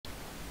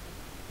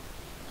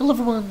Hello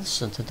everyone,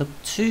 this is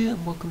Doctor2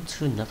 and welcome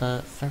to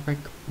another Fabric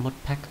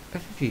Modpack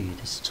overview.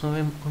 This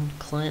time on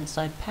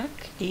Clientside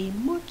pack, a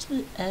mod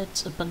that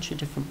adds a bunch of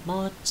different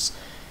mods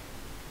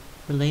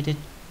related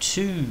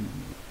to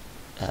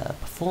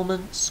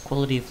performance,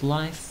 quality of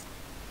life,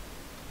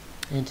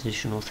 and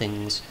additional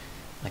things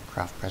like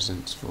craft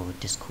presents for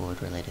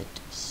Discord related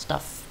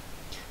stuff.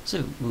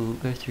 So we'll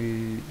go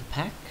through the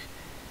pack,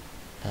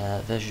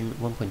 version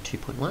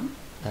 1.2.1.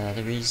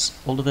 There is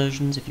older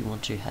versions if you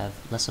want to have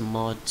lesser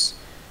mods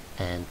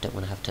and don't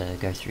want to have to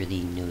go through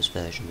the newest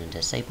version and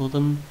disable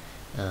them,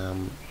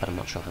 but I'm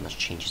not sure how much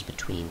changes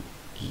between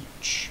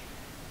each.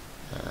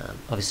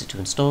 Obviously to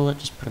install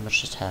it, pretty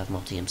much just have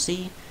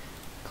MultiMC,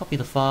 copy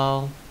the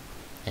file,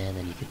 and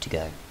then you're good to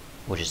go.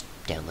 Or just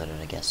download it,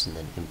 I guess, and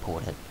then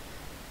import it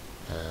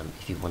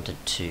if you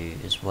wanted to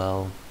as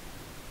well,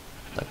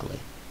 locally.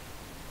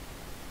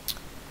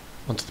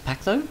 Onto the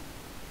pack though.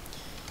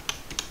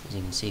 As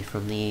you can see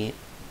from the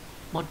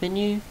mod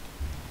menu,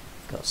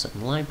 got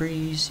certain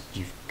libraries,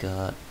 you've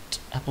got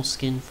apple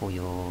skin for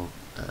your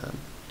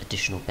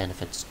additional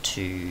benefits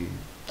to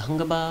the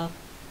hunger bar,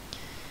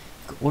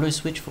 you've got auto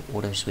switch for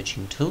auto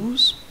switching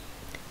tools,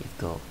 you've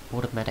got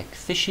automatic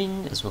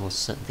fishing as well as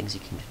certain things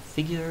you can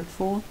configure it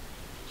for,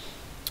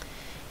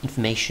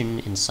 information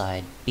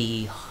inside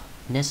bee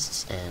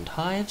nests and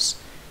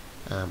hives,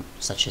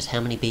 such as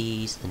how many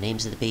bees, the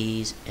names of the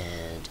bees,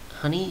 and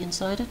honey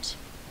inside it,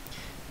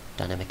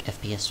 dynamic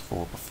FPS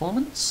for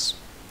performance,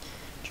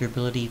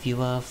 durability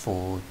viewer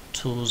for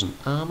tools and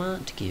armor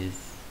to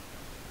give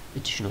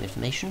additional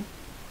information,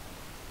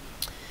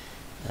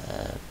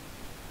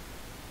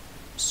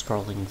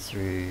 scrolling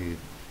through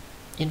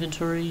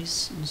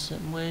inventories in a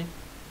certain way,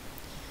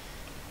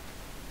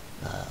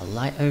 a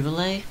light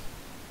overlay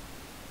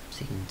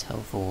so you can tell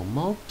for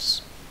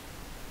mobs,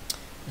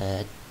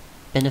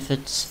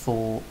 benefits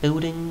for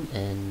building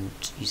and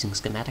using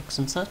schematics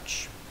and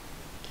such,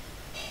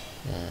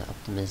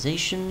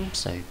 optimization,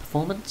 so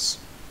performance,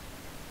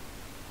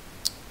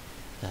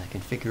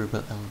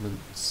 configurable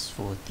elements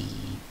for the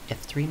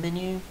F3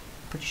 menu,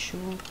 pretty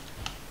sure.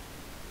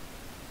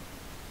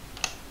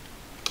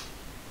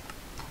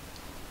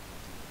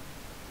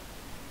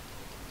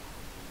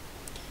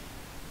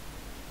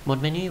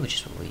 Mod menu, which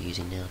is what we're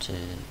using now to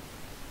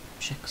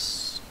check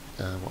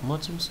what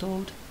mods are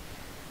installed.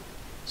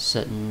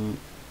 Certain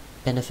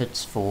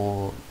benefits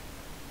for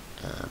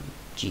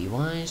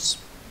GUIs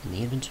in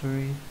the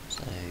inventory,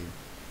 so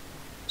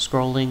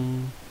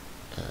scrolling,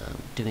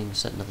 doing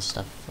certain other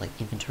stuff like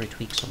inventory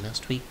tweaks or mouse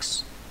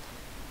tweaks,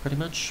 pretty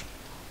much.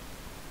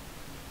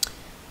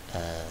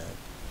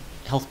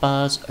 Health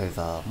bars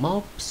over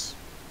mobs,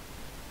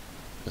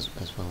 as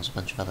well as a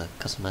bunch of other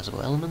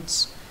customizable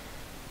elements.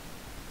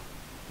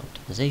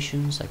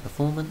 Optimization, so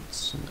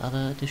performance and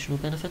other additional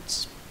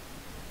benefits.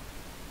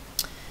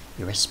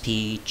 Your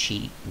recipe,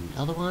 cheat and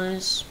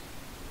otherwise.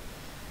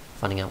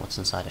 Finding out what's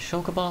inside a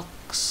shulker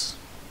box.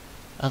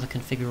 Other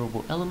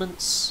configurable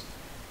elements.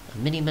 A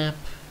mini-map,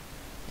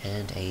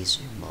 and a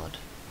zoom mod.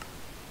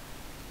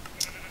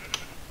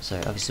 So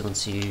obviously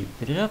once you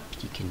boot it up,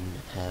 you can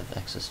have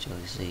access to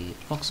obviously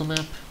voxel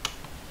map,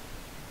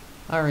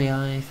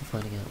 REI for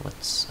finding out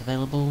what's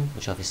available,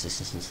 which obviously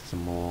since it's a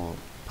more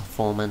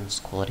performance,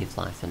 quality of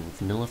life and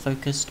vanilla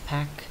focused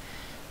pack,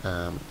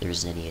 there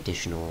isn't any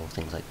additional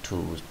things like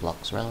tools,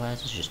 blocks or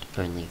otherwise, it's just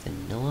only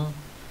vanilla,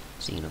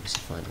 so you can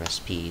obviously find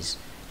recipes,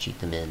 cheat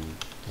them in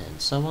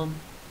and so on.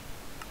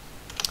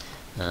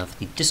 For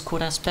the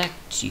Discord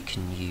aspect, you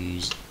can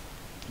use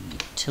the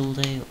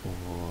tilde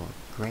or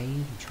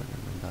grade. I'm trying to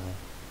remember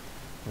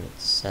what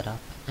it's set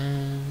up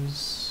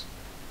as.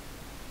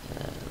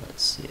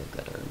 Let's see, I've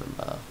got to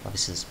remember.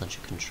 Obviously there's a bunch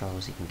of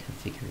controls you can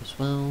configure as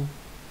well.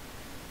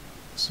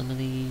 Some of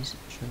these,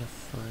 I'm trying to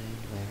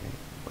find where it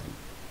went.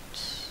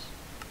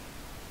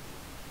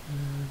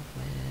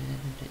 Where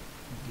did it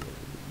go?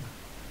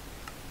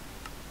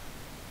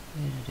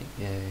 Where did it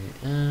go?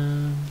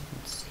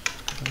 Let's see.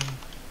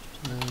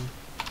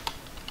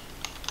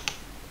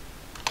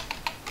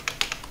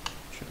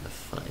 Trying to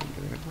find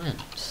where it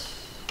went.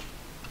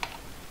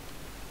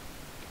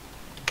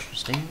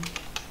 Interesting.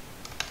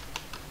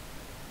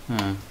 I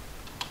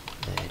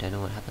don't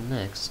know what happened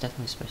there, 'cause it's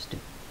definitely supposed to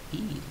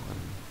be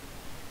one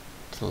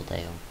tilde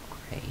or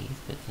grave,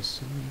 but for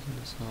some reason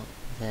it's not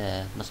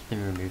there. Must have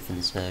been removed from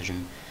this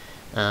version.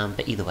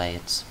 But either way,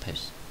 it's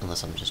supposed,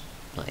 unless I'm just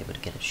not able to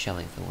get it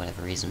showing for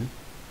whatever reason.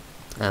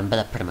 But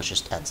that pretty much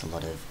just adds a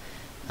lot of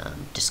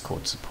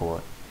Discord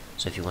support.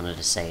 So if you wanted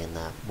to say in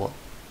that what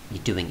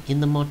you're doing in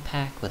the mod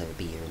pack, whether it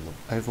be you're in the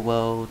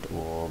overworld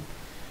or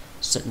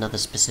certain other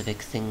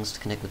specific things to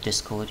connect with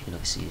Discord, you can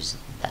obviously use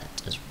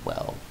that as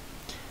well.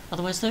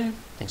 Otherwise though,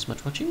 thanks so much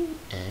for watching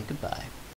and goodbye.